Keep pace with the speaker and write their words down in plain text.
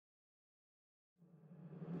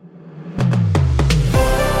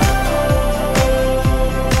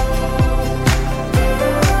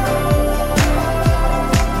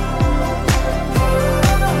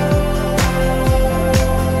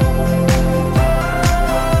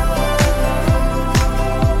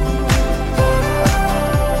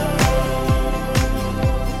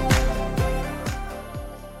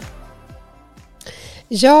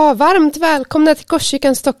Ja, varmt välkomna till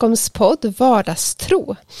Korskyrkan Stockholms podd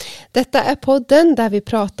Vardagstro. Detta är podden där vi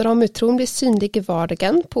pratar om hur tron blir synlig i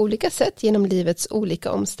vardagen på olika sätt genom livets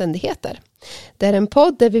olika omständigheter. Det är en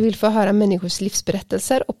podd där vi vill få höra människors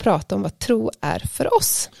livsberättelser och prata om vad tro är för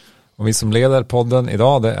oss. Och vi som leder podden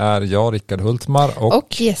idag, det är jag, Rickard Hultmar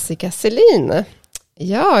och Jessica Selin.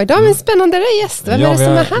 Ja, idag har vi en spännande gäst. Vem är det som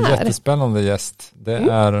är här? Ja, vi har en jättespännande gäst. Det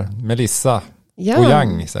är Melissa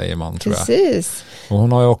Ojang, säger man, tror jag. Precis. Och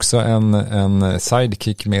hon har ju också en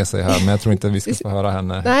sidekick med sig här, men jag tror inte att vi ska få höra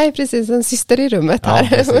henne. Nej, precis. En syster i rummet här. Ja,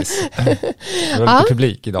 precis. Det var lite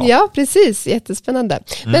publik idag. Ja, precis. Jättespännande.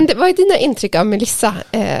 Men vad är dina intryck av Melissa,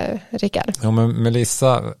 Rickard? Ja, men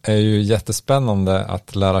Melissa är ju jättespännande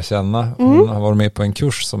att lära känna. Hon har varit med på en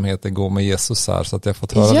kurs som heter Gå med Jesus här, så att jag har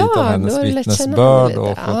fått höra lite av hennes vittnesbörd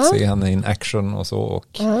och fått se henne in action och så.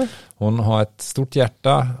 Och hon har ett stort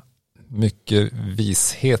hjärta, mycket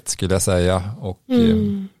vishet skulle jag säga, och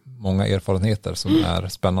många erfarenheter som är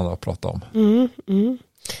spännande att prata om.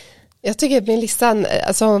 Jag tycker att Melissa,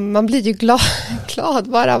 alltså man blir ju glad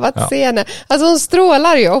bara av att se henne. Alltså hon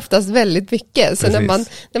strålar ju oftast väldigt mycket. Så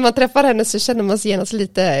när man träffar henne så känner man sig genast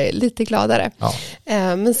lite gladare. Ja.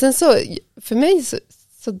 Men sen så, för mig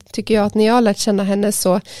så tycker jag att när jag har lärt känna henne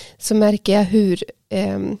så märker jag hur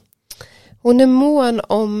hon är mån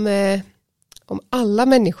om alla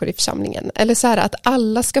människor i församlingen. Eller så här att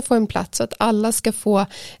alla ska få en plats, att alla ska få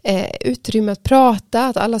utrymme att prata,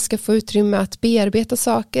 att alla ska få utrymme att bearbeta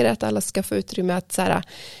saker, att alla ska få utrymme att så här,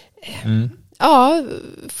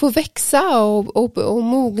 få växa och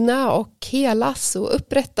mogna och helas och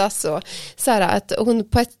upprättas. Och så här, att hon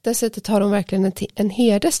på ett sättet har hon verkligen en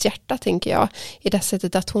herdes hjärta, tänker jag, i det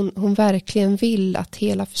sättet att hon verkligen vill att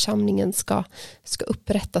hela församlingen ska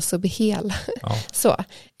upprättas och bli hel. Ja. Så,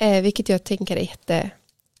 vilket jag tänker är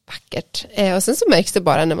jättevackert. Och sen så märks det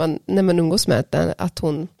bara när man umgås med den att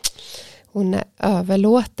hon är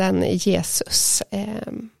överlåten Jesus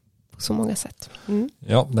på så många sätt.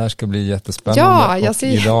 Ja, det här ska bli jättespännande. Ja, jag ser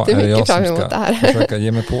jättemycket fram emot det här. Försöka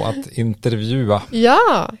ge mig på att intervjua.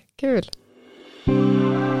 Ja, kul.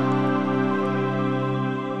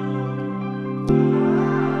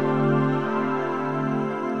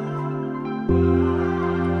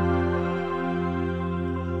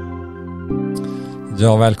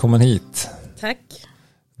 Ja, välkommen hit. Tack.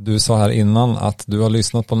 Du sa här innan att du har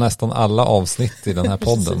lyssnat på nästan alla avsnitt i den här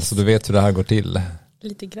podden, så du vet hur det här går till.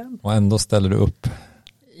 Lite grann. Och ändå ställer du upp.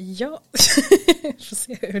 Ja, får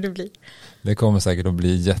se hur det blir. Det kommer säkert att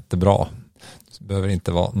bli jättebra. Du behöver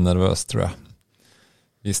inte vara nervös, tror jag.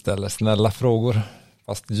 Vi ställer snälla frågor,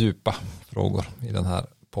 fast djupa frågor i den här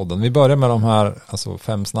podden. Vi börjar med de här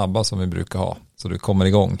 5 snabba som vi brukar ha, så du kommer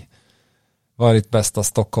igång. Vad är ditt bästa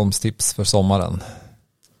Stockholmstips för sommaren?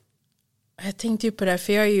 Jag tänkte ju på det här,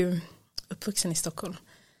 för jag är ju uppvuxen i Stockholm.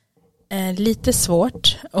 Lite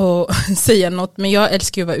svårt att säga något, men jag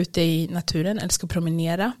älskar att vara ute i naturen, älskar att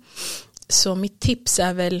promenera. Så mitt tips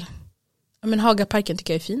är väl, Hagaparken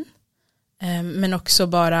tycker jag är fin. Men också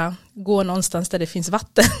bara gå någonstans där det finns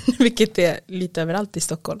vatten, vilket är lite överallt i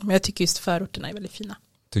Stockholm. Men jag tycker just förorterna är väldigt fina.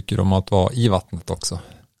 Tycker du om att vara i vattnet också?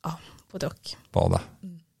 Ja, både och. Bada.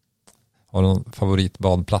 Har du någon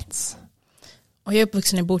favoritbadplats? Och jag är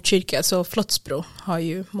uppvuxen i Botkyrka, så Flottsbro har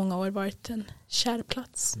ju många år varit en kär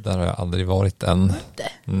plats. Där har jag aldrig varit än.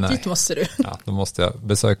 Nej. Dit måste du. Ja, då måste jag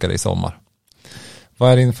besöka dig i sommar.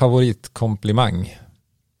 Vad är din favoritkomplimang?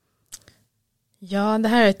 Ja, det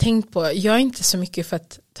här har jag tänkt på. Jag är inte så mycket för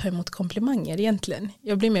att ta emot komplimanger egentligen.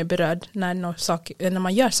 Jag blir mer berörd när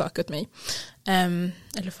man gör saker åt mig.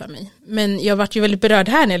 Eller för mig. Men jag varit ju väldigt berörd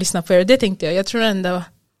här när jag lyssnade på er. Och det tänkte jag. Jag tror ändå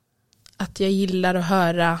att jag gillar att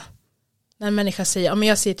höra när en människa säger, men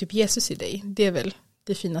jag ser typ Jesus i dig. Det är väl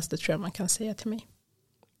det finaste, tror jag man kan säga till mig.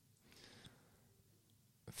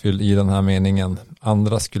 Fyll i den här meningen.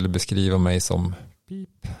 Andra skulle beskriva mig som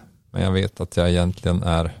pip, men jag vet att jag egentligen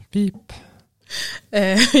är pip.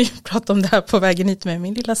 Jag pratade om det här på vägen hit med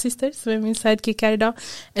min lilla syster som är min sidekick här idag.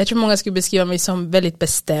 Jag tror många skulle beskriva mig som väldigt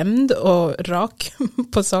bestämd och rak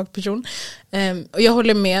på sakperson. Och jag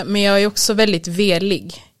håller med, men jag är också väldigt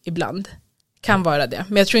velig ibland. Kan vara det.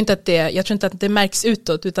 Men jag tror inte att det märks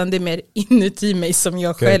utåt, utan det är mer inuti mig som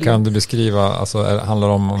jag själv. Kan du beskriva, handlar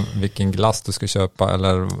det om vilken glass du ska köpa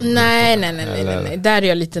eller? Nej. Där är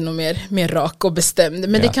jag lite nog mer rak och bestämd.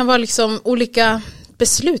 Men det kan vara liksom olika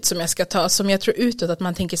beslut som jag ska ta, som jag tror utåt att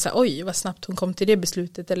man tänker så här, oj vad snabbt hon kom till det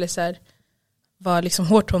beslutet, eller så här, vad liksom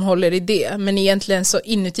hårt hon håller i det. Men egentligen så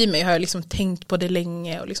inuti mig har jag liksom tänkt på det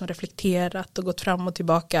länge och liksom reflekterat och gått fram och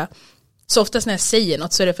tillbaka. Så oftast när jag säger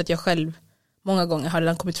något så är det för att jag själv många gånger har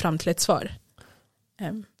redan kommit fram till ett svar.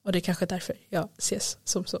 Och det är kanske därför jag ses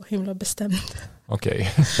som så himla bestämd.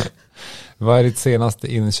 Okej. Vad är ditt senaste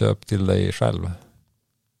inköp till dig själv?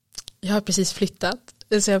 Jag har precis flyttat.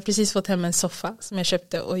 Så jag har precis fått hem en soffa som jag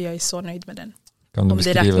köpte och jag är så nöjd med den. Kan du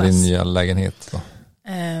beskriva din nya lägenhet då?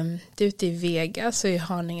 Det är ute i Vega, så i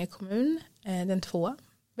Haninge kommun. Den 2.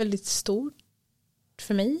 Väldigt stor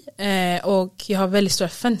för mig. Och jag har väldigt stora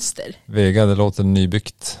fönster. Vega, det låter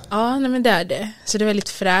nybyggt. Ja, nej, men det är det. Så det är väldigt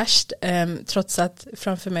fräscht. Trots att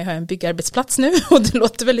framför mig har jag en byggarbetsplats nu. Och det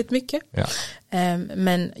låter väldigt mycket. Ja.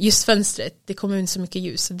 Men just fönstret, det kommer in så mycket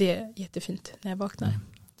ljus. Så det är jättefint när jag vaknar.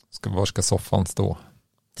 Var ska soffan stå?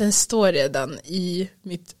 Den står redan i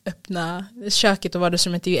mitt öppna köket, och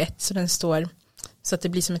vardagsrummet är ju ett. Så den står så att det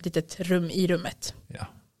blir som ett litet rum i rummet. Ja.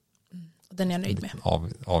 Och den är jag nöjd med.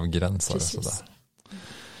 Avgränsade sådär.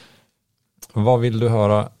 Vad vill du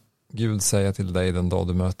höra Gud säga till dig den dag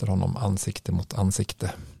du möter honom ansikte mot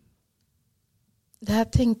ansikte? Det här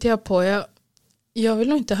tänkte jag på. Jag vill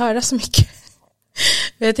nog inte höra så mycket.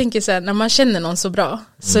 Jag tänker så här, när man känner någon så bra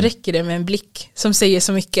så räcker det med en blick som säger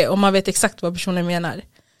så mycket, och man vet exakt vad personen menar.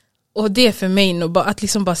 Och det är för mig nog att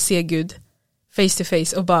liksom bara se Gud face to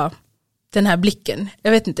face och bara den här blicken.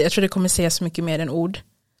 Jag vet inte, jag tror det kommer säga så mycket mer än ord.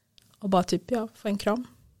 Och bara typ, få en kram.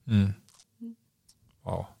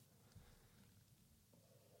 Wow.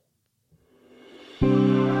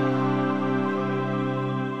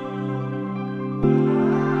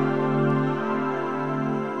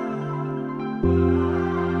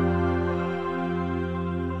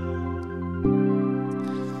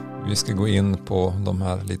 Vi ska gå in på de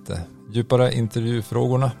här lite djupare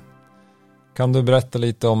intervjufrågorna. Kan du berätta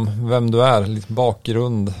lite om vem du är, lite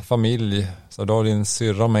bakgrund, familj? Så du har din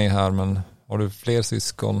syrra med här, men har du fler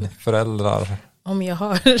syskon, föräldrar? Om jag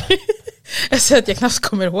har. Jag säger att jag knappt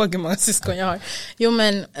kommer ihåg hur många syskon jag har. Jo,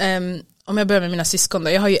 men om jag börjar med mina syskon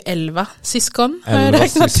då. Jag har ju 11 syskon. 11 har jag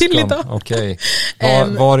räknat syskon. Till idag. Okej.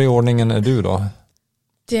 Var i ordningen är du då?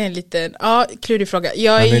 Det är en liten, klurig fråga.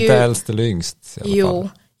 Jag är inte äldst eller yngst i alla fall. Jo,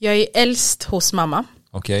 jag är äldst hos mamma.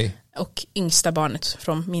 Okej. Och yngsta barnet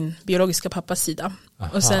från min biologiska pappas sida.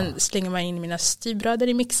 Aha. Och sen slänger man in mina styvbröder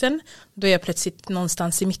i mixen. Då är jag plötsligt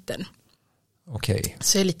någonstans i mitten. Okej.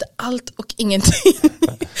 Så jag är lite allt och ingenting.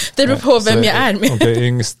 Det beror på vem jag är med. Okej,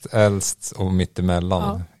 yngst, äldst och mittemellan.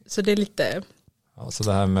 Ja, så det är lite... Ja, så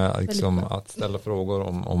det här med liksom att ställa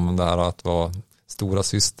frågor om det här att vara stora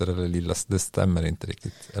syster eller lilla, det stämmer inte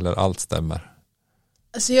riktigt. Eller allt stämmer.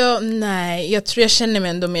 Alltså jag tror jag känner mig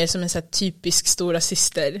ändå mer som en så här typisk stora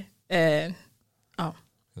syster. Ja.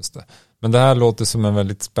 Just det. Men det här låter som en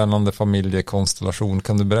väldigt spännande familjekonstellation.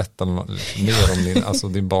 Kan du berätta mer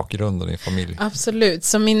om din bakgrund och din familj? Absolut.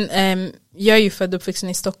 Så jag är ju född och uppvuxen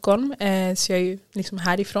i Stockholm. Så jag är ju liksom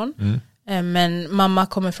härifrån. Men mamma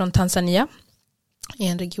kommer från Tanzania. I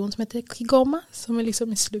en region som heter Kigoma. Som är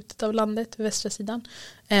liksom i slutet av landet, västra sidan.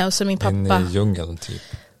 Och så min pappa... In i djungeln typ.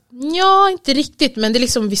 Ja, inte riktigt, men det är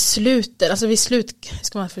liksom vid slutet. Alltså vid hur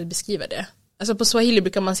ska man för beskriva det? Alltså på Swahili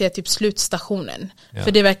brukar man säga typ slutstationen. Ja.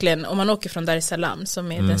 För det är verkligen, om man åker från Dar es Salaam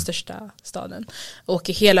som är den största staden, och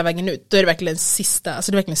åker hela vägen ut, då är det verkligen sista,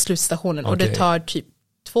 alltså det är verkligen slutstationen. Okay. Och det tar typ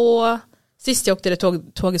sist jag åkte det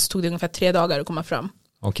tåget så tog det ungefär 3 dagar att komma fram.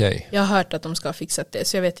 Okay. Jag har hört att de ska ha fixat det,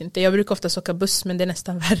 så jag vet inte. Jag brukar oftast åka buss, men det är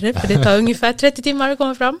nästan värre, för det tar ungefär 30 timmar att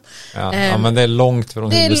komma fram. Ja, men det är långt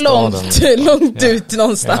från huvudstaden. Det är långt ut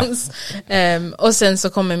någonstans. Och sen så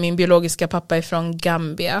kommer min biologiska pappa ifrån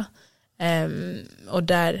Gambia. Och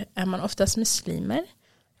där är man oftast muslimer.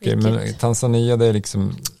 Okej, men Tanzania, det är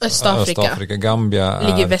liksom Östafrika. Gambia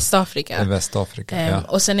ligger i Västafrika. Ja.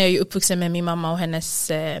 Och sen är jag ju uppvuxen med min mamma och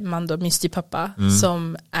hennes man då, min styvpappa,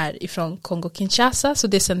 som är ifrån Kongo-Kinshasa, så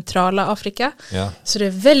det är centrala Afrika. Ja. Så det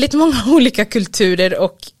är väldigt många olika kulturer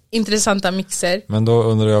och intressanta mixer. Men då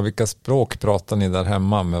undrar jag, vilka språk pratar ni där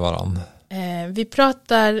hemma med varann? Vi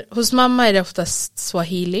pratar, hos mamma är det oftast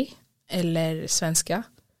swahili eller svenska.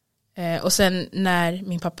 Och sen när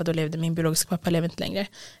min pappa då levde, min biologiska pappa lever inte längre,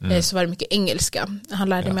 så var det mycket engelska. Han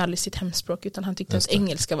lärde mig aldrig sitt hemspråk, utan han tyckte att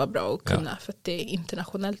engelska var bra att kunna, för att det är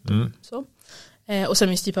internationellt. Så. Och sen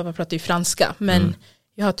min styvpappa pratar ju franska, men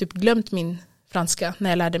jag har typ glömt min franska när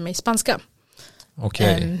jag lärde mig spanska.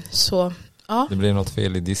 Okej. Så ja. Det blir något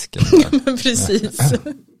fel i disken. Men precis.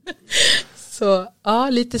 Så ja,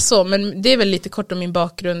 lite så. Men det är väl lite kort om min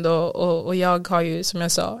bakgrund, och jag har ju, som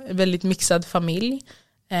jag sa, en väldigt mixad familj.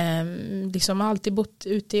 Liksom har alltid bott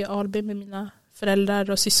ute i Alby med mina föräldrar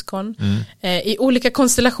och syskon i olika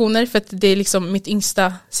konstellationer, för att det är liksom, mitt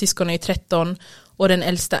yngsta syskon är 13 och den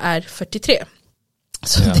äldsta är 43,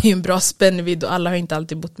 så det är ju en bra spännvidd, och alla har inte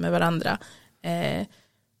alltid bott med varandra.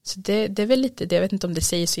 Så det är väl lite det, jag vet inte om det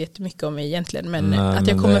säger så jättemycket om mig egentligen, men att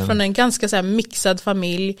jag kommer från en ganska så här mixad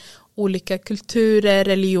familj, olika kulturer,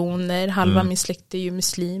 religioner, halva min släkt är ju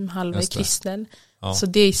muslim, halva är kristen. Ja. Så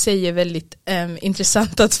det i sig är väldigt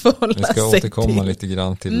intressant att förhålla sig till. Vi ska återkomma lite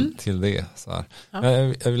grann till det. Så här. Ja.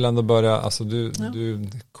 Jag vill ändå börja, alltså du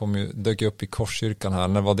dök upp i Korskyrkan här,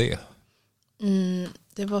 när var det?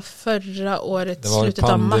 Det var förra året, det var slutet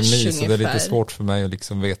pandemi, av mars ungefär. Så det är lite svårt för mig att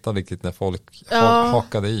liksom veta riktigt när folk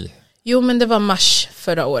hakade i. Jo, men det var mars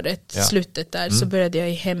förra året, slutet där, så började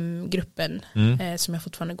jag i hemgruppen som jag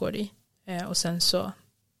fortfarande går i. Och sen så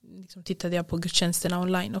liksom tittade jag på gudstjänsterna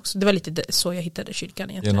online också. Det var lite så jag hittade kyrkan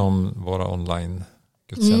egentligen. Genom våra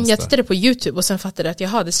online-gudstjänster? Jag tittade på YouTube och sen fattade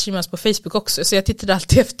jag att det streamas på Facebook också. Så jag tittade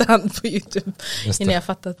alltid efterhand på YouTube innan jag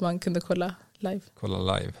fattade att man kunde kolla live.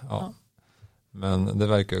 Kolla live, ja. Men det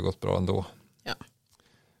verkar ju gått bra ändå. Ja.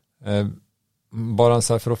 Bara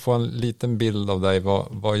så här, för att få en liten bild av dig,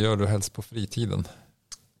 vad gör du helst på fritiden?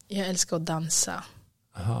 Jag älskar att dansa.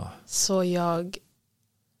 Aha. Så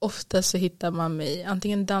ofta så hittar man mig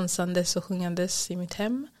antingen dansandes och sjungandes i mitt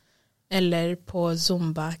hem eller på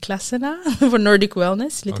Zumba-klasserna på Nordic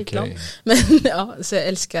Wellness, lite reklam. Men så jag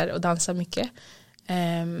älskar att dansa mycket.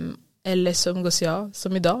 Eller så umgås jag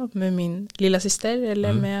som idag med min lilla syster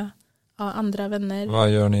eller med andra vänner.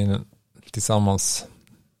 Vad gör ni tillsammans,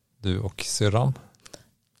 du och syrran?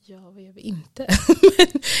 Ja, vad gör vi inte? Men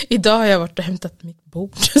idag har jag varit och hämtat mitt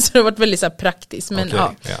bord, så det har varit väldigt så här praktiskt. Men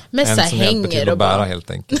mest så här hänger och bära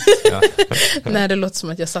helt enkelt. Nej, det låter som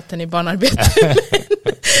att jag satt henne i barnarbete.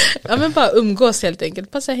 Men bara umgås helt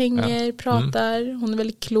enkelt. Bara så hänger, pratar. Hon är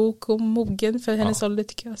väldigt klok och mogen för hennes ålder,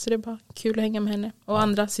 tycker jag. Så det är bara kul att hänga med henne. Och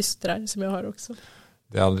andra systrar som jag har också.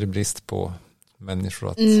 Det är aldrig brist på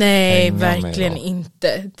människor att Nej, hänga verkligen med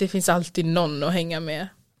inte. Det finns alltid någon att hänga med.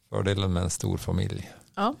 Fördelen med en stor familj.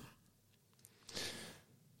 Ja.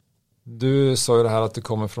 Du sa ju det här att du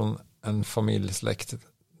kommer från en familjesläkt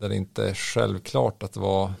där det inte är självklart att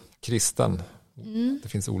vara kristen. Det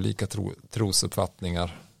finns olika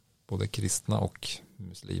trosuppfattningar, både kristna och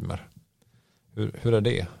muslimer. Hur är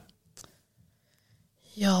det?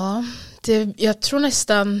 Ja, jag tror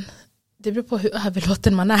nästan det beror på hur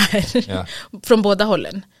överlåten man är från båda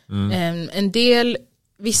hållen. En del,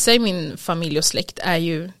 vissa i min familj och släkt är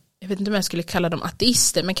ju, jag vet inte om jag skulle kalla dem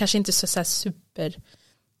ateister, men kanske inte så här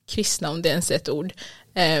superkristna, om det ens är ett ord.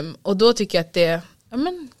 Och då tycker jag att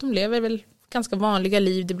de lever väl ganska vanliga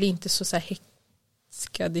liv, det blir inte så här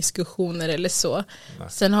hätska diskussioner eller så. Nej.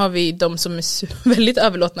 Sen har vi de som är väldigt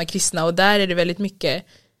överlåtna kristna, och där är det väldigt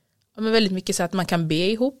mycket så att man kan be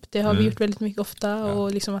ihop, det har vi gjort väldigt mycket ofta,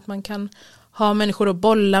 och liksom att man kan ha människor att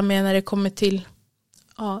bolla med när det kommer till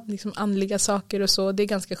liksom andliga saker och så, det är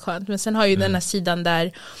ganska skönt. Men sen har ju den här sidan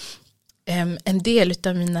där en del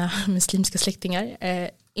av mina muslimska släktingar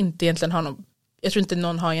inte egentligen har någon, jag tror inte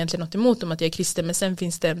någon har egentligen något emot om att jag är kristen, men sen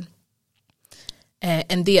finns det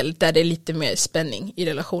en del där det är lite mer spänning i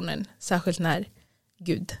relationen, särskilt när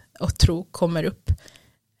Gud och tro kommer upp,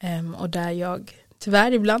 och där jag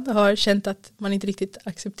tyvärr ibland har känt att man inte riktigt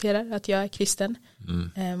accepterar att jag är kristen,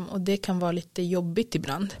 och det kan vara lite jobbigt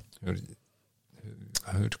ibland.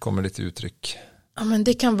 Hur kommer det till uttryck? Ja, men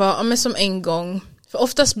det kan vara som en gång. För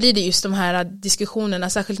oftast blir det just de här diskussionerna,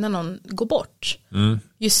 särskilt när någon går bort.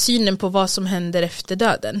 Just synen på vad som händer efter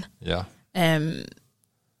döden. Ja.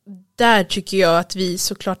 Där tycker jag att vi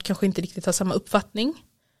såklart kanske inte riktigt har samma uppfattning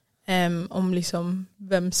om liksom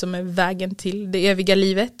vem som är vägen till det eviga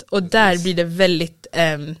livet. Och där blir det väldigt...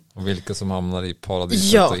 och vilka som hamnar i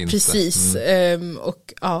paradiset och inte. Precis.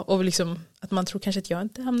 Och liksom att man tror kanske att jag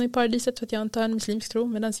inte hamnar i paradiset för att jag inte har en muslimsk tro,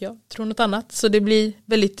 medan jag tror något annat. Så det blir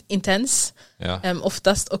väldigt intens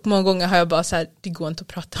oftast. Och många gånger har jag bara så här, det går inte att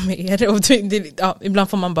prata med er. Och ibland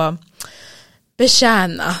får man bara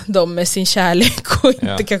betjäna dem med sin kärlek och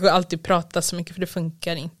inte kanske alltid prata så mycket, för det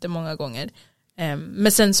funkar inte många gånger.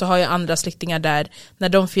 Men sen så har jag andra släktingar där, när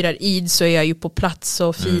de firar Eid så är jag ju på plats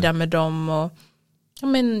och firar med dem, och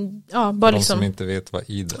bara de liksom, som inte vet vad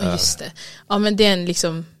Eid är. Just det. Ja, men det är en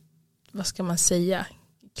liksom, vad ska man säga,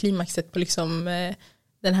 klimaxet på liksom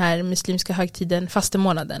den här muslimska högtiden,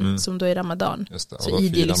 fastemånaden, som då är Ramadan. Just det. Och så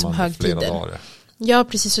Eid är liksom högtiden. Ja,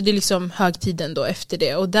 precis, och det är liksom högtiden då efter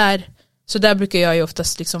det, och där brukar jag ju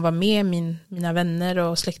oftast liksom vara med mina vänner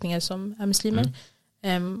och släktingar som är muslimer.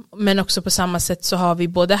 Men också på samma sätt så har vi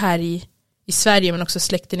både här i Sverige, men också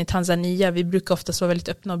släkten i Tanzania. Vi brukar oftast vara väldigt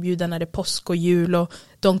öppna och bjuda när det är påsk och jul och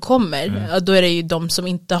de kommer. Då är det ju de som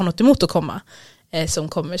inte har något emot att komma som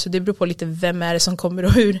kommer. Så det beror på lite vem är det som kommer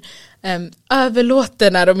och hur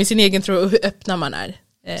överlåten är de i sin egen tro och hur öppna man är.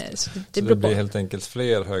 Så det blir helt enkelt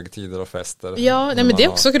fler högtider och fester. Ja, nej, men det är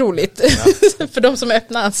också roligt. Ja. För de som är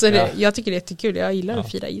öppna. Så jag tycker det är jättekul. Jag gillar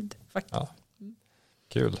att fira Eid faktiskt. Ja.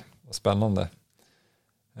 Kul och spännande.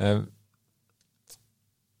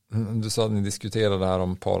 Du sa att ni diskuterade det här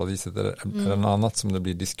om paradiset. Är det något annat som det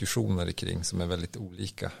blir diskussioner kring som är väldigt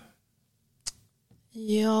olika?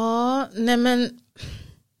 Ja, nej men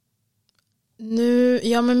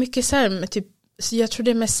men mycket så här typ, jag tror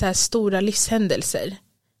det är mest så här stora livshändelser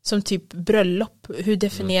som typ bröllop. Hur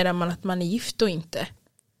definierar man att man är gift och inte?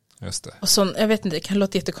 Just det. Och så, jag vet inte, det kan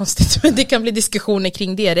låta jättekonstigt, men det kan bli diskussioner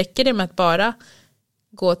kring det. Räcker det med att bara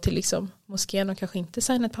gå till liksom moskén och kanske inte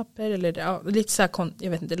signa ett papper eller lite så här,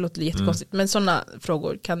 jag vet inte, det låter jättekonstigt, men sådana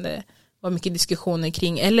frågor kan det vara mycket diskussioner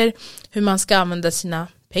kring, eller hur man ska använda sina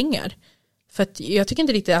pengar. För att jag tycker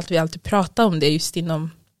inte riktigt att vi alltid pratar om det just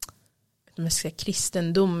inom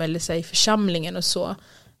kristendom eller så här, i församlingen och så.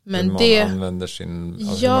 Men man det använder sin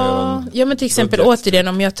men till exempel budget. Återigen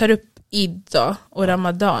om jag tar upp Eid och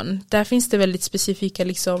Ramadan, där finns det väldigt specifika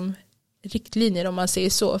liksom riktlinjer om man säger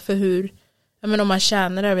så, för hur om man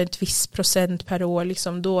tjänar över ett visst procent per år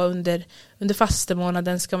liksom, då under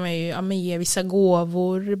fastemånaden ska man ju ge vissa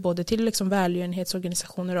gåvor både till liksom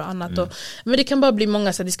välgörenhetsorganisationer och annat. Men det kan bara bli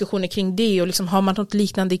många så här diskussioner kring det, och liksom, har man något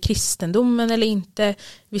liknande i kristendomen eller inte?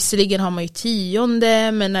 Visserligen har man ju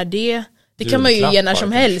 10:e, men när det kan man ju ge när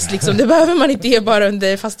som helst liksom. Det behöver man inte ge bara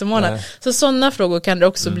under fastemånaden. Så sådana frågor kan det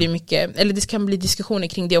också bli mycket, eller det kan bli diskussioner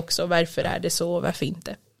kring det också. Varför är det så och varför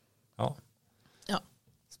inte? Ja.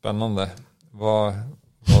 Spännande.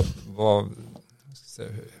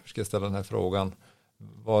 Hur ska jag ställa den här frågan?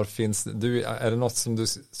 Var finns är det något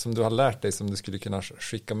som du har lärt dig som du skulle kunna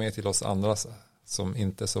skicka med till oss andra som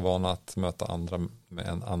inte är så vana att möta andra med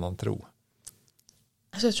en annan tro?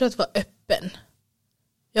 Alltså jag tror att vara öppen.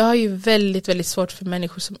 Jag har ju väldigt, väldigt svårt för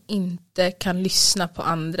människor som inte kan lyssna på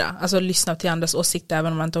andra. Alltså lyssna till andras åsikter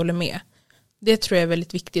även om man inte håller med. Det tror jag är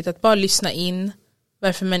väldigt viktigt. Att bara lyssna in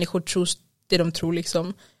varför människor tror det de tror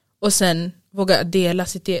liksom. Och sen våga dela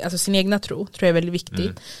sin egna tro. Tror jag är väldigt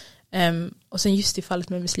viktigt. Och sen just i fallet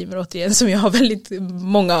med muslimer återigen, som jag har väldigt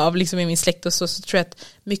många av liksom i min släkt och så tror jag att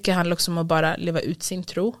mycket handlar också om att bara leva ut sin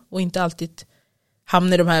tro. Och inte alltid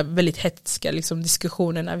hamna i de här väldigt hetska liksom,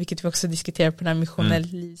 diskussionerna, vilket vi också diskuterar på den här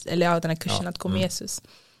missionell eller den här kursen att gå med Jesus.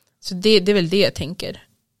 Så det är väl det jag tänker.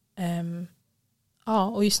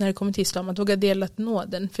 Och just när det kommer till islam, att våga dela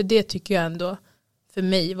nåden, för det tycker jag ändå för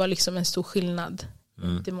mig var liksom en stor skillnad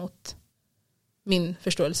emot min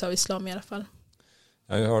förståelse av islam i alla fall.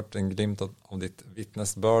 Jag har hört en glimt av ditt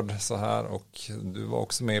vittnesbörd så här, och du var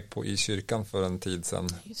också med i kyrkan för en tid sedan.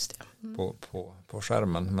 Just det. På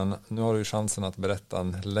skärmen. Men nu har du chansen att berätta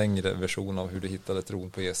en längre version av hur du hittade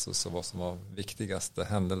tron på Jesus och vad som var viktigaste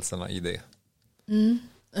händelserna i det.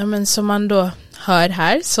 Ja, men som man då hör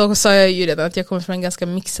här så sa jag ju redan att jag kommer från en ganska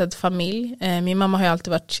mixad familj. Min mamma har ju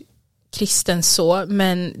alltid varit kristen så,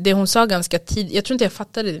 men det hon sa ganska tidigt, jag tror inte jag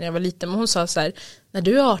fattade det när jag var liten, men hon sa så här: när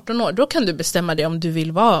du är 18 år, då kan du bestämma dig om du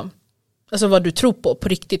vill vara, alltså vad du tror på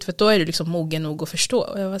riktigt, för då är du liksom mogen nog att förstå.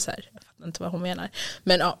 Och jag var så här, jag fattar inte vad hon menar,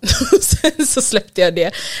 men ja, sen så släppte jag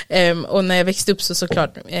det. Och när jag växte upp så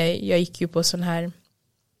såklart, jag gick ju på sån här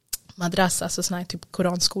madrassa, alltså sån här typ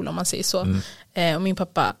koranskola om man säger så. Och min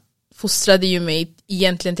pappa fostrade ju mig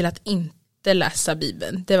egentligen till att inte läsa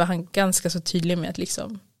Bibeln. Det var han ganska så tydlig med, att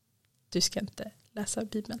liksom, du ska inte läsa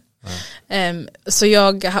Bibeln. Så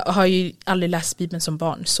jag har ju aldrig läst Bibeln som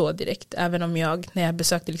barn så direkt, även om jag, när jag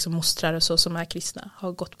besökte liksom mostrar och så som är kristna,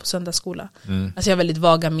 har gått på söndagsskola. Alltså jag har väldigt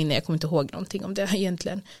vaga minnen, jag kommer inte ihåg någonting om det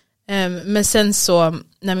egentligen. Men sen så,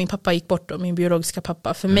 när min pappa gick bort då, min biologiska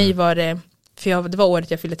pappa, för mig var det, det var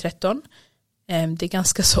året jag fyllde 13. Det är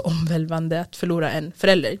ganska så omvälvande att förlora en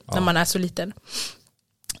förälder när man är så liten.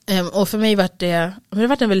 Och för mig var det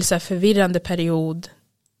en väldigt så här förvirrande period.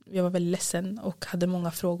 Jag var väldigt ledsen och hade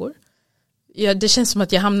många frågor. Det känns som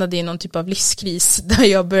att jag hamnade i någon typ av livskris där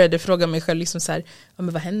jag började fråga mig själv liksom så här,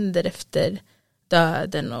 men vad händer efter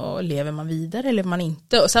döden, och lever man vidare eller lever man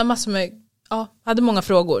inte? Och så här massor med, hade många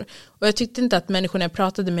frågor. Och jag tyckte inte att människorna jag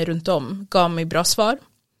pratade med runt om gav mig bra svar.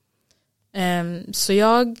 Så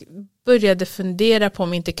jag började fundera på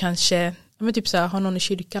om inte kanske, typ så här, har någon i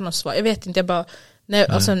kyrkan och svar. Jag vet inte,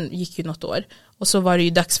 och sen gick ju något år. Och så var det ju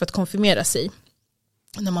dags för att konfirmera sig.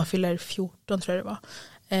 När man fyller 14 tror jag det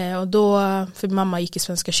var. Och då, för mamma gick i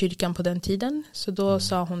Svenska kyrkan på den tiden. Så då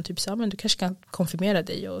sa hon typ så här, men du kanske kan konfirmera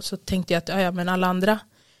dig. Och så tänkte jag att men alla andra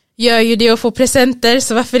gör ju det och får presenter,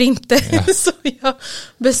 så varför inte? Så jag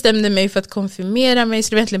bestämde mig för att konfirmera mig. Så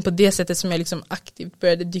det var egentligen på det sättet som jag liksom aktivt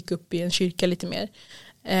började dyka upp i en kyrka lite mer.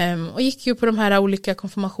 Och gick ju på de här olika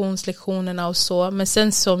konfirmationslektionerna och så. Men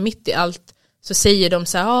sen så mitt i allt så säger de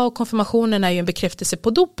så här, konfirmationen är ju en bekräftelse på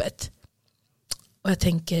dopet. Och jag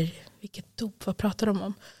tänker, vilket dop, vad pratar de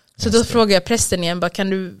om? Så då frågar jag prästen igen, bara, kan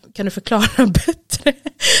du förklara bättre?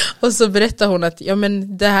 Och så berättar hon att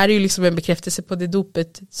men det här är ju liksom en bekräftelse på det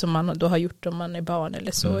dopet som man då har gjort om man är barn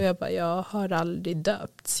eller så. Och jag bara, jag har aldrig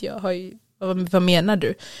döpts. Vad menar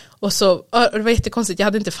du? Och så, det var jättekonstigt, jag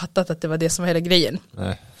hade inte fattat att det var det som var hela grejen.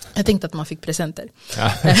 Nej. Jag tänkte att man fick presenter.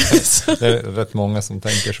 Ja, det är rätt många som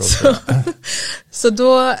tänker så. Så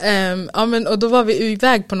då, och då var vi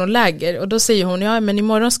iväg på någon läger och då säger hon, men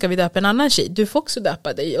imorgon ska vi döpa en annan tjej. Du får också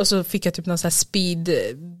döpa dig. Och så fick jag typ någon så här speed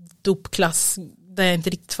dopklass där jag inte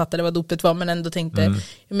riktigt fattade vad dopet var, men ändå tänkte,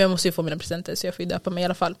 men jag måste ju få mina presenter så jag får ju döpa mig i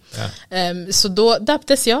alla fall. Ja. Så då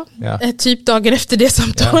döptes jag, typ dagen efter det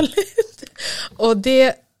samtalet. Ja. Och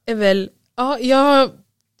det är väl, jag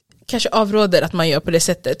kanske avråder att man gör på det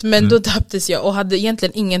sättet, men då döptes jag och hade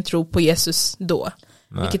egentligen ingen tro på Jesus då.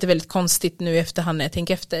 Nej. Vilket är väldigt konstigt nu efterhand när jag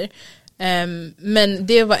tänker efter. Men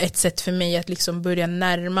det var ett sätt för mig att liksom börja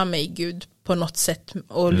närma mig Gud på något sätt.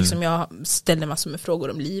 Och liksom jag ställde massor med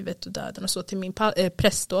frågor om livet och döden och så till min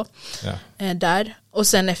präst då. Ja. Där. Och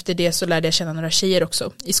sen efter det så lärde jag känna några tjejer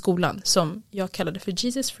också i skolan som jag kallade för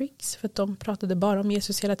Jesus freaks. För att de pratade bara om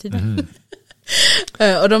Jesus hela tiden.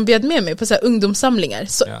 Och de bjöd med mig på så här ungdomssamlingar.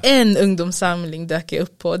 Så en ungdomssamling dök jag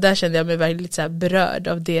upp på. Och där kände jag mig väldigt så här berörd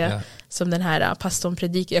av det som den här pastorn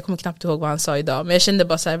predikade. Jag kommer knappt ihåg vad han sa idag. Men jag kände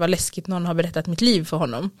bara så här, vad läskigt, någon har berättat mitt liv för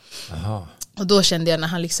honom. Aha. Och då kände jag när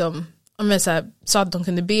han liksom så här, sa att de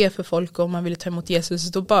kunde be för folk om man ville ta emot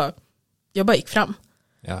Jesus. Då jag bara gick fram.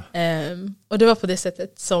 Ja. Och det var på det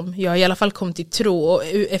sättet som jag i alla fall kom till tro. Och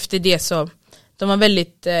efter det så de var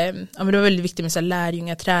väldigt, det var väldigt viktigt med så här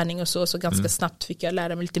lärjungaträning och så ganska snabbt fick jag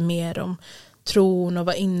lära mig lite mer om tron och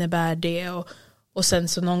vad innebär det och sen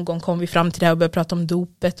så någon gång kom vi fram till det här och började prata om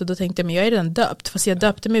dopet och då tänkte jag, men jag är redan döpt, fast jag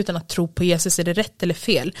döpte mig utan att tro på Jesus, är det rätt eller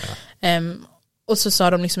fel? Ja. Och så sa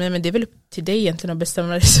de liksom, men det är väl upp till dig egentligen att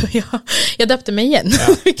bestämma det, så jag döpte mig igen,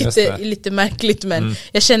 vilket är lite märkligt, men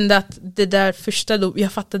jag kände att det där första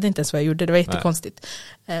jag fattade inte ens vad jag gjorde, det var jättekonstigt.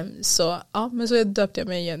 Men så döpte jag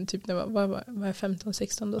mig igen typ när jag var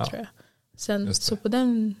 15-16 då tror jag. Sen så på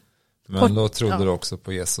den. Men då trodde du också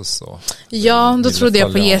på Jesus? Då trodde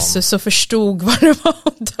jag på Jesus och förstod vad det var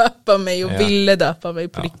att döpa mig och ville döpa mig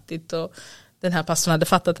på riktigt, och den här pastorn hade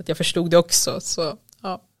fattat att jag förstod det också, så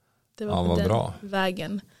det var på den bra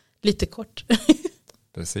vägen. Lite kort.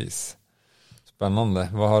 Precis. Spännande.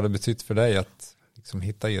 Vad har det betytt för dig att liksom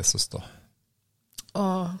hitta Jesus då?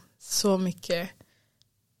 Så mycket.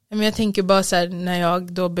 Men jag tänker bara så här, när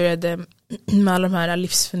jag då började med alla de här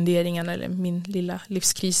livsfunderingarna, eller min lilla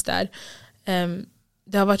livskris där.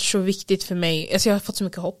 Det har varit så viktigt för mig. Alltså jag har fått så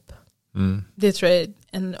mycket hopp. Det tror jag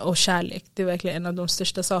och kärlek. Det är verkligen en av de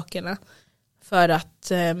största sakerna. För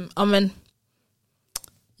att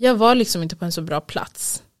jag var liksom inte på en så bra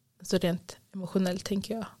plats. Så rent emotionellt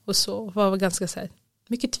tänker jag. Och så var ganska så här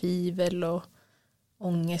mycket tvivel och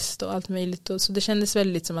ångest och allt möjligt. Och så det kändes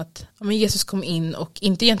väldigt som att Jesus kom in och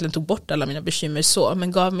inte egentligen tog bort alla mina bekymmer så,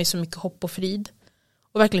 men gav mig så mycket hopp och frid.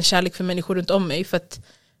 Och verkligen kärlek för människor runt om mig. För att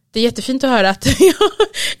det är jättefint att höra att jag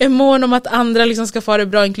är mån om att andra liksom ska få det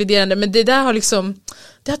bra, inkluderande. Men det där har liksom,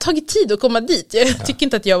 det har tagit tid att komma dit. Jag tycker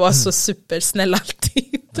inte att jag var så supersnäll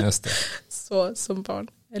alltid. Just det. Så som barn.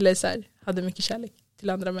 Eller så här, hade mycket kärlek till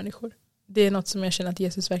andra människor. Det är något som jag känner att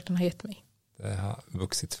Jesus verkligen har gett mig. Det har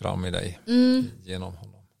vuxit fram i dig genom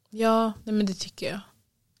honom. Ja, men det tycker jag.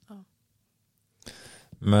 Ja.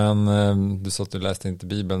 Men du sa att du läste inte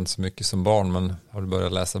Bibeln så mycket som barn, men har du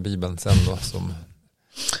börjat läsa Bibeln sen då, som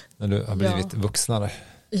när du har blivit vuxnare?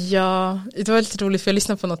 Ja, det var lite roligt för jag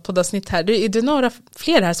lyssnade på något poddavsnitt här. Det är några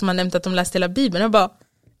fler här som har nämnt att de läste hela Bibeln. Jag bara,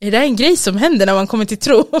 är det en grej som händer när man kommer till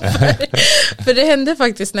tro? För det hände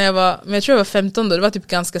faktiskt när jag tror jag var 15 då. Det var typ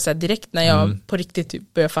ganska så här direkt när jag på riktigt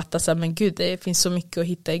typ började fatta så här, men gud, det finns så mycket att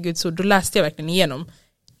hitta i Guds ord. Då läste jag verkligen igenom.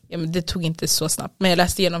 Men det tog inte så snabbt, men jag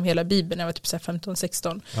läste igenom hela Bibeln när jag var typ så här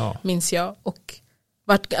 15-16, minns jag. Och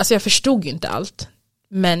alltså jag förstod ju inte allt,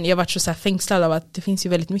 men jag var så här fängslad av att det finns ju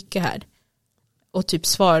väldigt mycket här. Och typ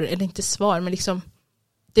svar, eller inte svar, men liksom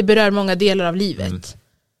det berör många delar av livet.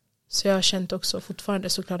 Så jag har känt också fortfarande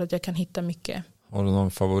såklart att jag kan hitta mycket. Har du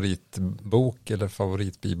någon favoritbok eller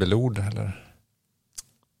favoritbibelord? Eller?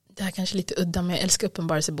 Det här är kanske lite udda, men jag älskar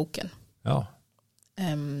Uppenbarelseboken. Ja.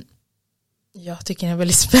 Jag tycker det är en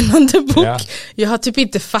väldigt spännande bok. Ja. Jag har typ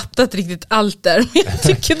inte fattat riktigt allt där, men jag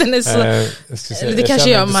tycker den är så... det kanske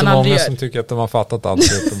jag man aldrig gör. Det är som tycker att de har fattat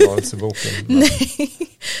allt i Uppenbarelseboken.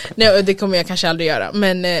 Nej, det kommer jag kanske aldrig göra.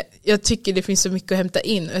 Men jag tycker det finns så mycket att hämta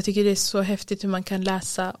in. Och jag tycker det är så häftigt hur man kan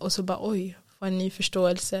läsa och så bara, oj, få en ny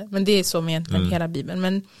förståelse. Men det är så med egentligen hela Bibeln.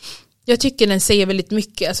 Men Jag tycker den säger väldigt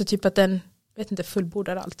mycket, alltså typ att den, vet inte,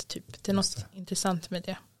 fullbordar allt typ. Det är något intressant med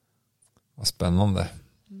det. Vad spännande.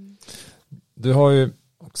 Du har ju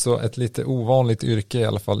också ett lite ovanligt yrke, i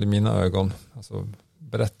alla fall i mina ögon. Alltså,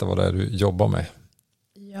 berätta vad det är du jobbar med.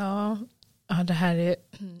 Ja, det här är...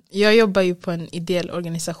 Jag jobbar ju på en ideell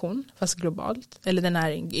organisation, fast globalt. Eller den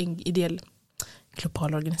är en ideell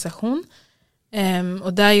global organisation.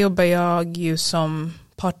 Och där jobbar jag ju som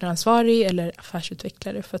partneransvarig eller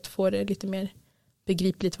affärsutvecklare för att få det lite mer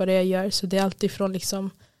begripligt vad det är jag gör. Så det är alltid från liksom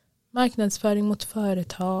marknadsföring mot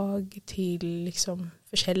företag till liksom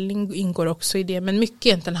försäljning ingår också i det. Men mycket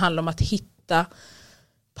egentligen handlar om att hitta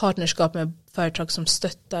partnerskap med företag som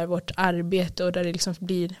stöttar vårt arbete och där det liksom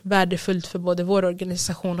blir värdefullt för både vår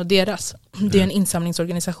organisation och deras. Det är en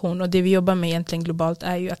insamlingsorganisation och det vi jobbar med egentligen globalt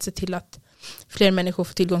är ju att se till att fler människor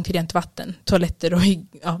får tillgång till rent vatten, toaletter och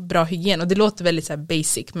bra hygien. Och det låter väldigt så här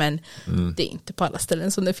basic, men det är inte på alla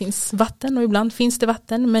ställen som det finns vatten. Och ibland finns det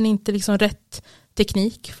vatten, men inte liksom rätt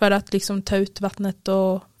teknik för att liksom ta ut vattnet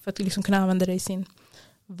och för att liksom kunna använda det i sin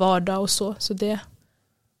vardag och så. Så det,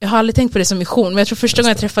 jag har aldrig tänkt på det som mission, men jag tror första gången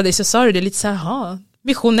jag träffade dig så sa du det lite så här,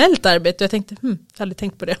 missionellt arbete. Och jag tänkte, jag har aldrig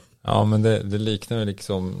tänkt på det. Ja, men det liknar ju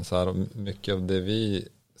liksom så här mycket av det vi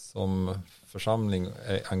som församling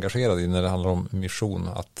är engagerad i när det handlar om mission,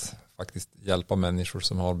 att faktiskt hjälpa människor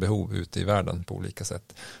som har behov ute i världen på olika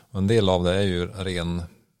sätt. Och en del av det är ju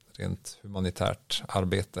rent humanitärt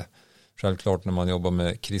arbete. Självklart när man jobbar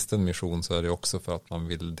med kristen mission så är det också för att man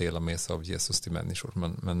vill dela med sig av Jesus till människor.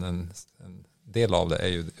 Men en del av det är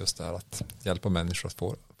ju just det här att hjälpa människor att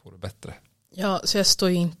få det bättre. Ja, så jag står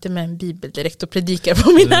ju inte med en bibel direkt och predikar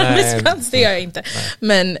på min arbetsplats, det gör jag inte.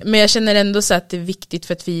 Men jag känner ändå så att det är viktigt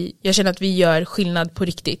för att jag känner att vi gör skillnad på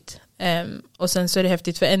riktigt. Och sen så är det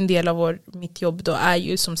häftigt för en del av mitt jobb då är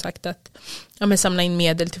ju som sagt att samla in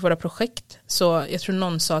medel till våra projekt. Så jag tror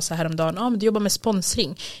någon sa så här om dagen, men du jobbar med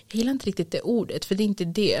sponsring. Jag gillar inte riktigt det ordet, för det är inte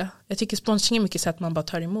det. Jag tycker sponsring är mycket så att man bara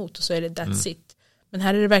tar emot och så är det that's it. Men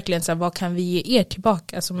här är det verkligen så här, vad kan vi ge er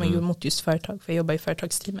tillbaka som är ju mot just företag, för jag jobbar i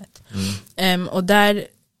företagsteamet. Och där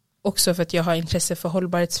också för att jag har intresse för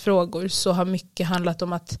hållbarhetsfrågor så har mycket handlat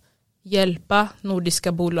om att hjälpa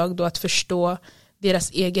nordiska bolag då att förstå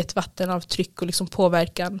deras eget vattenavtryck och liksom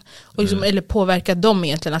påverkan. Och liksom, eller påverka dem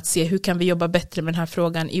egentligen att se hur kan vi jobba bättre med den här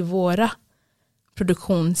frågan i våra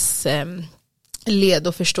produktionsled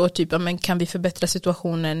och förstå typ, men kan vi förbättra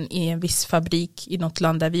situationen i en viss fabrik i något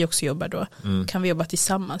land där vi också jobbar då? Kan vi jobba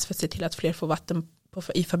tillsammans för att se till att fler får vatten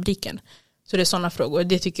i fabriken? Så det är sådana frågor.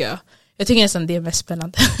 Det tycker jag tycker nästan det är mest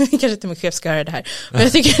spännande. Kanske inte min chef ska höra det här. Men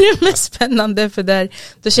jag tycker det är mest spännande för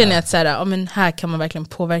då känner jag att så här, men här kan man verkligen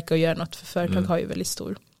påverka och göra något, för företag har ju väldigt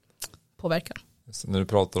stor påverkan. Så när du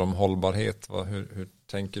pratar om hållbarhet, hur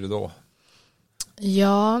tänker du då?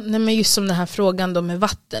 Ja, men just som den här frågan då med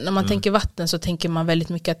vatten. När man tänker vatten så tänker man väldigt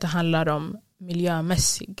mycket att det handlar om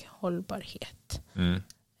miljömässig hållbarhet.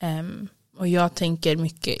 Och jag tänker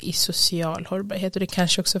mycket i social hållbarhet. Och det är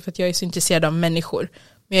kanske också för att jag är så intresserad av människor.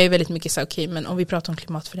 Men jag är väldigt mycket så okej, men om vi pratar om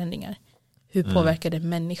klimatförändringar, hur påverkar det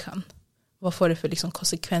människan? Vad får det för liksom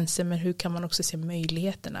konsekvenser, men hur kan man också se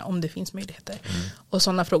möjligheterna, om det finns möjligheter? Och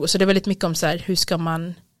sådana frågor. Så det är väldigt mycket om så här, hur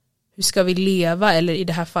ska vi leva, eller i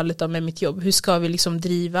det här fallet då med mitt jobb, hur ska vi liksom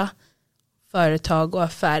driva företag och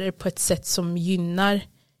affärer på ett sätt som gynnar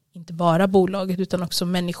inte bara bolaget utan också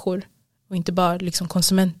människor, och inte bara liksom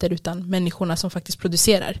konsumenter utan människorna som faktiskt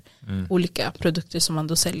producerar olika produkter som man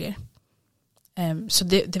då säljer. Så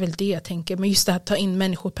det är väl det jag tänker, men just det här att ta in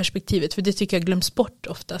människoperspektivet, för det tycker jag glöms bort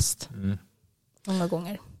oftast många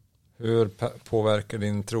gånger. Hur påverkar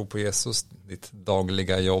din tro på Jesus ditt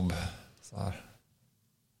dagliga jobb så här?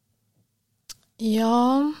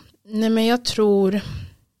 Ja, men jag tror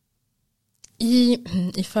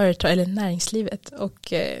i företag eller näringslivet,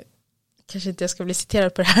 och kanske inte jag ska bli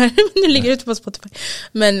citerad på det här, men det ligger ute på Spotify.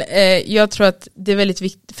 Men jag tror att det är väldigt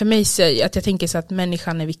viktigt för mig, att jag tänker så att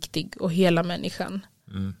människan är viktig och hela människan.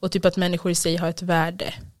 Och typ att människor i sig har ett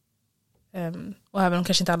värde. Och även om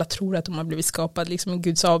kanske inte alla tror att de har blivit skapad liksom en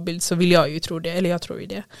Guds avbild, så vill jag ju tro det, eller jag tror ju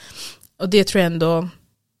det. Och det tror jag ändå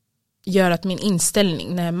gör att min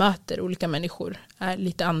inställning när jag möter olika människor är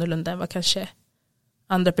lite annorlunda än vad kanske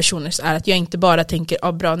andra personers är. Att jag inte bara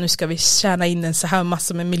tänker, bra, nu ska vi tjäna in en så här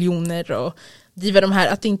massa med miljoner och driva de här.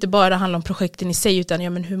 Att det inte bara handlar om projekten i sig,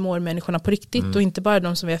 utan men hur mår människorna på riktigt? Och inte bara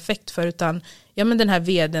de som vi har effekt för, utan men den här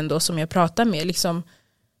vdn då som jag pratar med, liksom,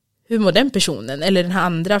 hur mår den personen? Eller den här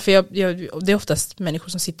andra, för det är oftast människor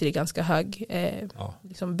som sitter i ganska hög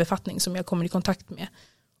liksom befattning som jag kommer i kontakt med.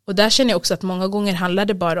 Och där känner jag också att många gånger handlar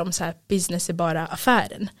det bara om så här, business är bara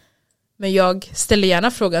affären. Men jag ställer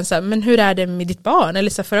gärna frågan så här, men hur är det med ditt barn? Eller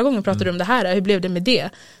så här, förra gången pratade du om det här, hur blev det med det?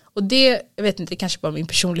 Och det, jag vet inte, det kanske bara min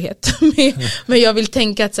personlighet. Men jag vill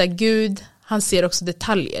tänka att så här, Gud, han ser också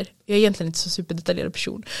detaljer. Jag är egentligen inte så superdetaljerad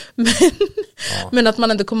person. Men att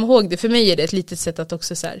man ändå kommer ihåg det. För mig är det ett litet sätt att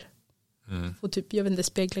också så här, få typ, jag vet inte,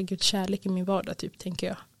 spegla Guds kärlek i min vardag typ, tänker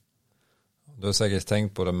jag. Du har säkert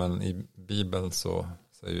tänkt på det, men i Bibeln så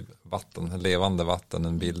är ju vatten, levande vatten,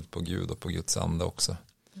 en bild på Gud och på Guds ande också.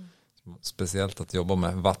 Speciellt att jobba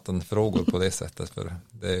med vattenfrågor på det sättet, för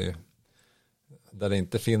det är ju, där det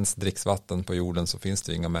inte finns dricksvatten på jorden så finns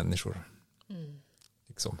det ju inga människor.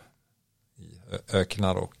 Liksom i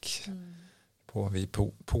öknar och vid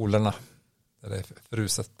polerna där det är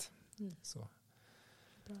fruset.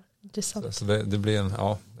 Så det blir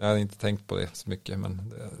jag har inte tänkt på det så mycket,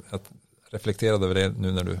 men jag reflekterade över det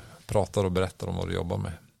nu när du pratar och berättar om vad du jobbar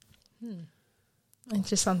med.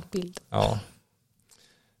 Intressant bild. Ja.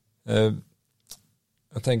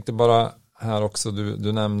 Jag tänkte bara här också,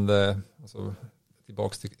 du nämnde alltså,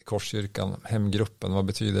 tillbaka till Korskyrkan, hemgruppen. Vad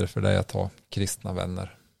betyder det för dig att ha kristna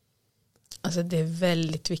vänner? Alltså det är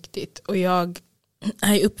väldigt viktigt. Och jag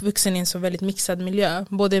är uppvuxen i en så väldigt mixad miljö.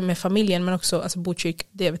 Både med familjen men också alltså Botkyrka,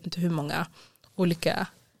 det jag vet inte hur många olika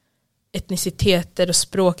etniciteter och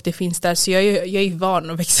språk det finns där. Så jag är van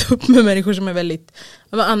att växa upp med människor som är väldigt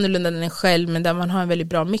annorlunda än en själv, men där man har en väldigt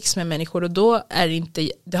bra mix med människor. Och då är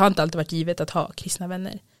det har inte alltid varit givet att ha kristna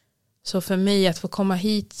vänner. Så för mig att få komma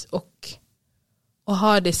hit och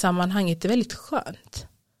ha det sammanhanget är väldigt skönt.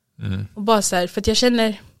 Och bara så här, för att jag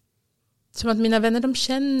känner som att mina vänner, de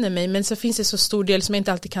känner mig, men så finns det så stor del som jag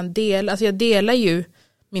inte alltid kan dela. Alltså jag delar ju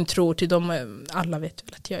min tro till dem, alla vet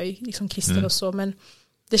väl att jag är liksom kristen och så, men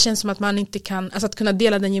det känns som att man inte kan, alltså att kunna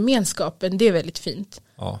dela den gemenskapen, det är väldigt fint.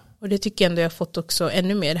 Ja. Och det tycker jag ändå jag har fått också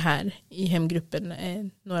ännu mer här i hemgruppen.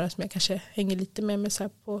 Några som jag kanske hänger lite med så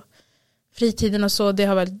här på fritiden och så. Det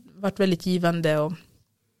har varit väldigt givande och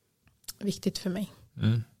viktigt för mig.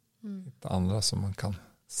 Det andra som man kan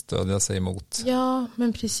stödja sig emot. Ja,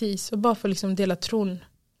 men precis. Och bara få liksom dela tron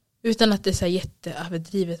utan att det är så här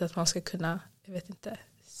jätteöverdrivet att man ska kunna, jag vet inte,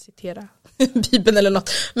 citera Bibeln eller något.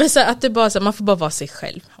 Men så att det bara så, man får bara vara sig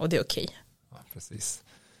själv och det är okej. Ja, precis.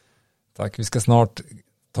 Tack. Vi ska snart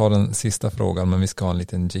ta den sista frågan, men vi ska ha en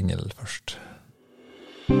liten jingle först.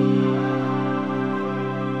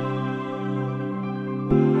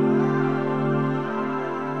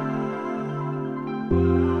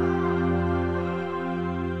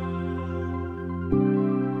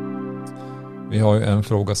 Vi har ju en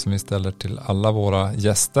fråga som vi ställer till alla våra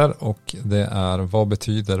gäster och det är: vad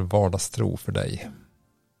betyder vardagstro för dig?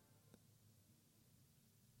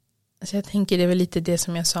 Alltså jag tänker det är väl lite det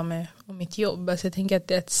som jag sa om mitt jobb. Alltså jag tänker att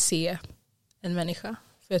det är att se en människa.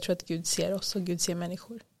 För jag tror att Gud ser oss och Gud ser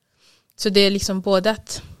människor. Så det är liksom både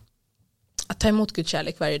att ta emot Guds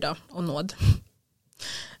kärlek varje dag och nåd.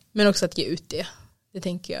 Men också att ge ut det. Det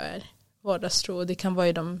tänker jag är vardagstro. Och det kan vara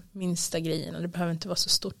i de minsta grejerna. Det behöver inte vara så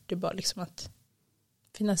stort. Det är bara liksom att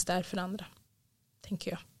finnas där för andra,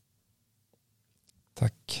 tänker jag.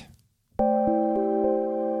 Tack.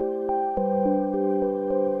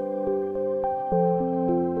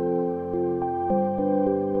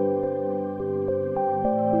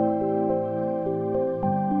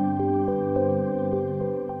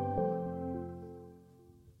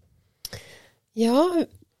 Ja,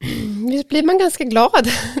 visst blir man ganska glad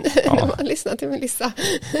när man lyssnar till Melissa.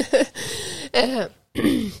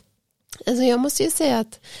 Alltså jag måste ju säga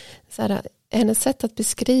att så här, hennes sätt att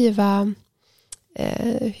beskriva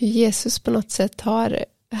hur Jesus på något sätt har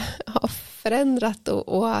förändrat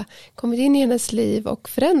och kommit in i hennes liv och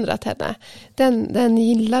förändrat henne. Den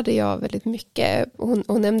gillade jag väldigt mycket.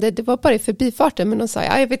 Hon nämnde, det var bara i förbifarten, men hon sa,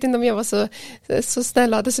 jag vet inte om jag var så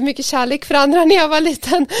snäll och hade så mycket kärlek för andra när jag var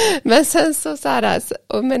liten. Men sen så här,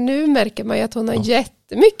 men nu märker man ju att hon har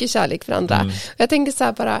jättemycket kärlek för andra. Jag tänker så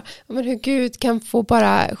här bara, men hur Gud kan få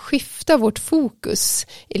bara skifta vårt fokus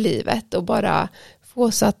i livet och bara få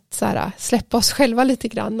oss att så här, släppa oss själva lite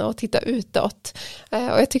grann och titta utåt. Och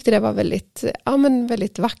jag tyckte det var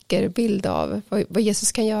väldigt vacker bild av vad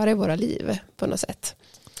Jesus kan göra i våra liv på något sätt.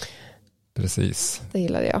 Precis. Det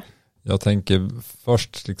gillade jag. Jag tänker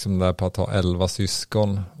först liksom där på att ha 11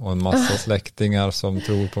 syskon och en massa släktingar som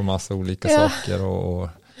tror på massa olika saker och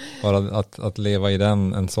bara att leva i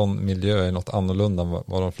en sån miljö är något annorlunda än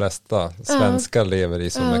vad de flesta svenskar lever i,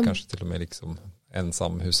 som är kanske till och med liksom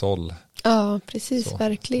ensamhushåll. Ja, precis, så,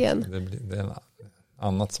 verkligen. Det är en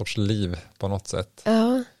annat sorts liv på något sätt.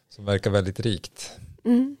 Som verkar väldigt rikt.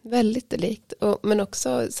 Väldigt rikt. Men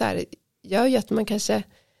också så här, gör ju att man kanske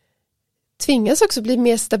tvingas också bli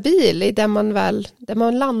mer stabil i där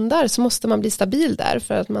man landar, så måste man bli stabil där,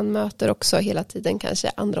 för att man möter också hela tiden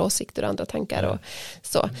kanske andra åsikter och andra tankar och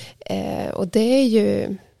så. Och det är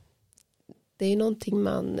ju det är någonting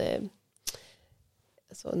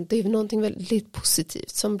det är någonting väldigt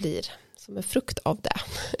positivt som är frukt av det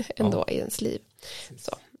ändå i ens liv.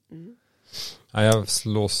 Så. Ja, jag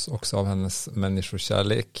slås också av hennes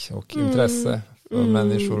människokärlek och intresse för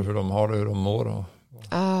människor, hur de har det, hur de mår och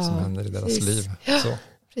vad som händer i deras liv. Så. Ja,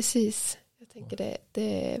 precis. Jag tänker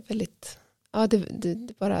det är väldigt... Ja,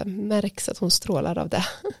 det bara märks att hon strålar av det.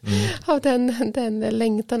 Av den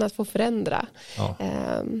längtan att få förändra. Ja.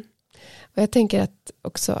 Och jag tänker att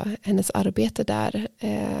också hennes arbete där...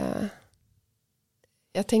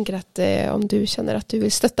 jag tänker att om du känner att du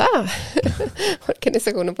vill stötta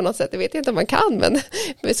organisationen på något sätt, det vet jag inte om man kan,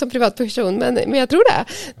 men som privatperson, men jag tror det.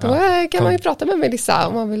 Då kan man ju prata med Melissa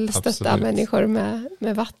om man vill stötta människor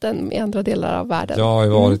med vatten i andra delar av världen. Jag har ju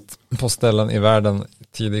varit på ställen i världen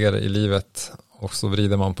tidigare i livet och så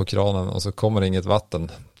vrider man på kranen och så kommer inget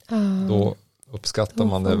vatten. Då uppskattar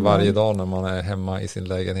man det varje dag när man är hemma i sin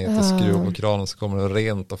lägenhet och skruvar på kranen så kommer det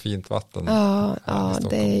rent och fint vatten.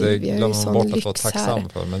 Det glömmer man bort att vara tacksam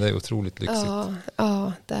för, men det är otroligt lyxigt.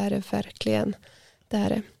 Ja, det är det verkligen. Det är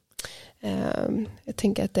det. Jag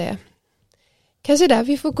tänker att det är kanske där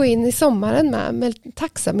vi får gå in i sommaren med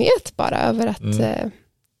tacksamhet bara över att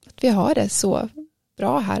vi har det så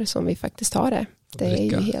bra här som vi faktiskt har det. Det är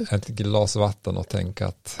ju helt... ett glas vatten och tänka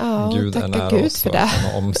att Gud är nära Gud oss för det.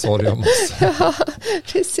 och omsorg om oss. Ja,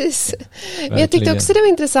 precis. Men jag tyckte också det var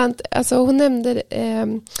intressant. Alltså hon nämnde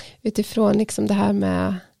utifrån liksom det här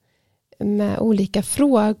med olika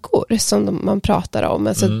frågor som man pratar om.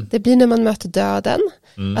 Alltså det blir när man möter döden.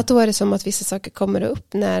 Att då är det som att vissa saker kommer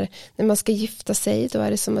upp när man ska gifta sig. Då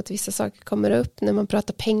är det som att vissa saker kommer upp när man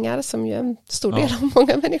pratar pengar, som ju är en stor del av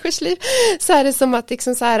många människors liv. Så är det som att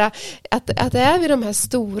liksom så här, att det är vid de här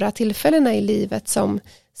stora tillfällena i livet som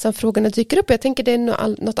frågorna dyker upp. Jag tänker det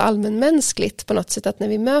är något allmänmänskligt på något sätt, att när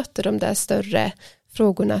vi möter de där större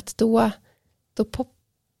frågorna, att då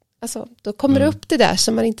kommer det upp det där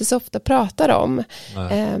som man inte så ofta pratar om,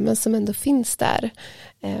 men som ändå finns där.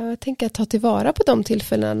 Jag tänker att ta tillvara på de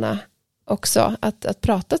tillfällena också, att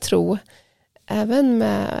prata tro,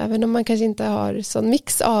 även om man kanske inte har sån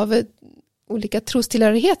mix av olika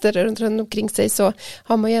trostillhörigheter runt omkring sig, så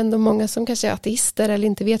har man ju ändå många som kanske är ateister eller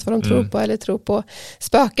inte vet vad de tror på, eller tror på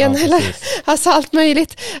spöken eller alltså allt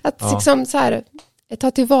möjligt. Att liksom så här,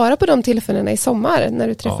 ta tillvara på de tillfällena i sommar när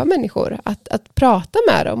du träffar människor. Att prata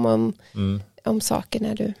med dem om saker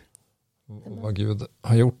när du... Vad Gud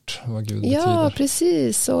har gjort, vad Gud betyder. Ja,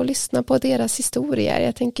 precis. Och lyssna på deras historier.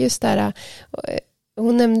 Jag tänker just där,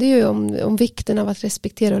 hon nämnde ju om vikten av att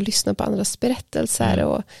respektera och lyssna på andras berättelser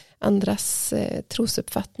och andras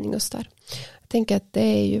trosuppfattning och så där. Jag tänker att det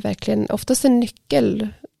är ju verkligen oftast en nyckel,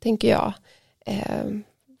 tänker jag,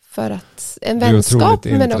 för att en vänskap, men också...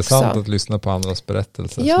 Det är otroligt intressant att lyssna på andras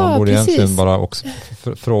berättelser. Ja, så man borde egentligen bara också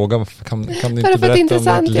fråga, kan du inte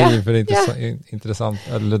berätta om ditt liv? För det är intressant,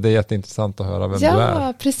 eller det är jätteintressant att höra vem du är.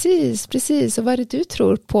 Ja, precis. Och vad är det du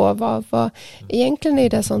tror på? Egentligen är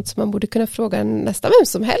det sånt som man borde kunna fråga nästan vem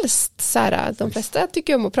som helst. Så här, de flesta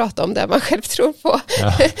tycker om att prata om det man själv tror på.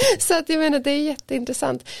 Ja. Så att jag menar, det är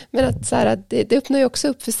jätteintressant. Men att så här, det öppnar ju också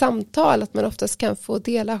upp för samtal, att man oftast kan få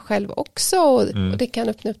dela själv också. Och det kan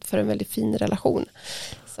öppna upp för en väldigt fin relation.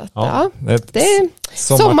 Så att, det är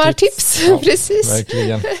sommartips. Precis.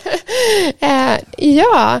 Verkligen.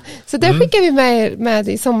 Så det skickar vi med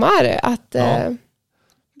i sommar. Att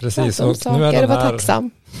precis. Och nu är den här,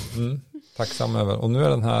 tacksam. Tacksam över. Och nu är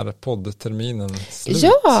den här poddterminen slut.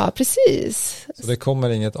 Ja, precis. Så det kommer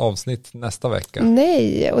inget avsnitt nästa vecka.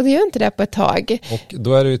 Nej, och det gör inte det på ett tag. Och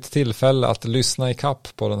då är det ett tillfälle att lyssna i kapp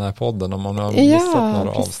på den här podden om man har missat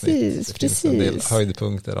några avsnitt. Det finns en del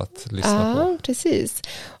höjdpunkter att lyssna på. Ja, precis.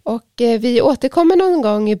 Och vi återkommer någon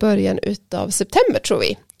gång i början utav september, tror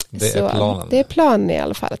vi. Det är planen. Det är planen i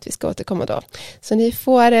alla fall att vi ska återkomma då. Så ni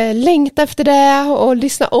får längta efter det och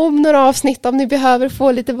lyssna om några avsnitt om ni behöver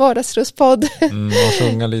få lite vardagsrospodd. Och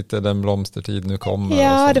sjunga lite Den blomstertid nu kommer.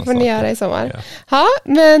 Ja, det får ni göra i sommar. Ja,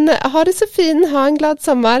 men ha det så fin. Ha en glad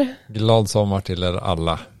sommar. Glad sommar till er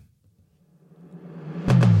alla.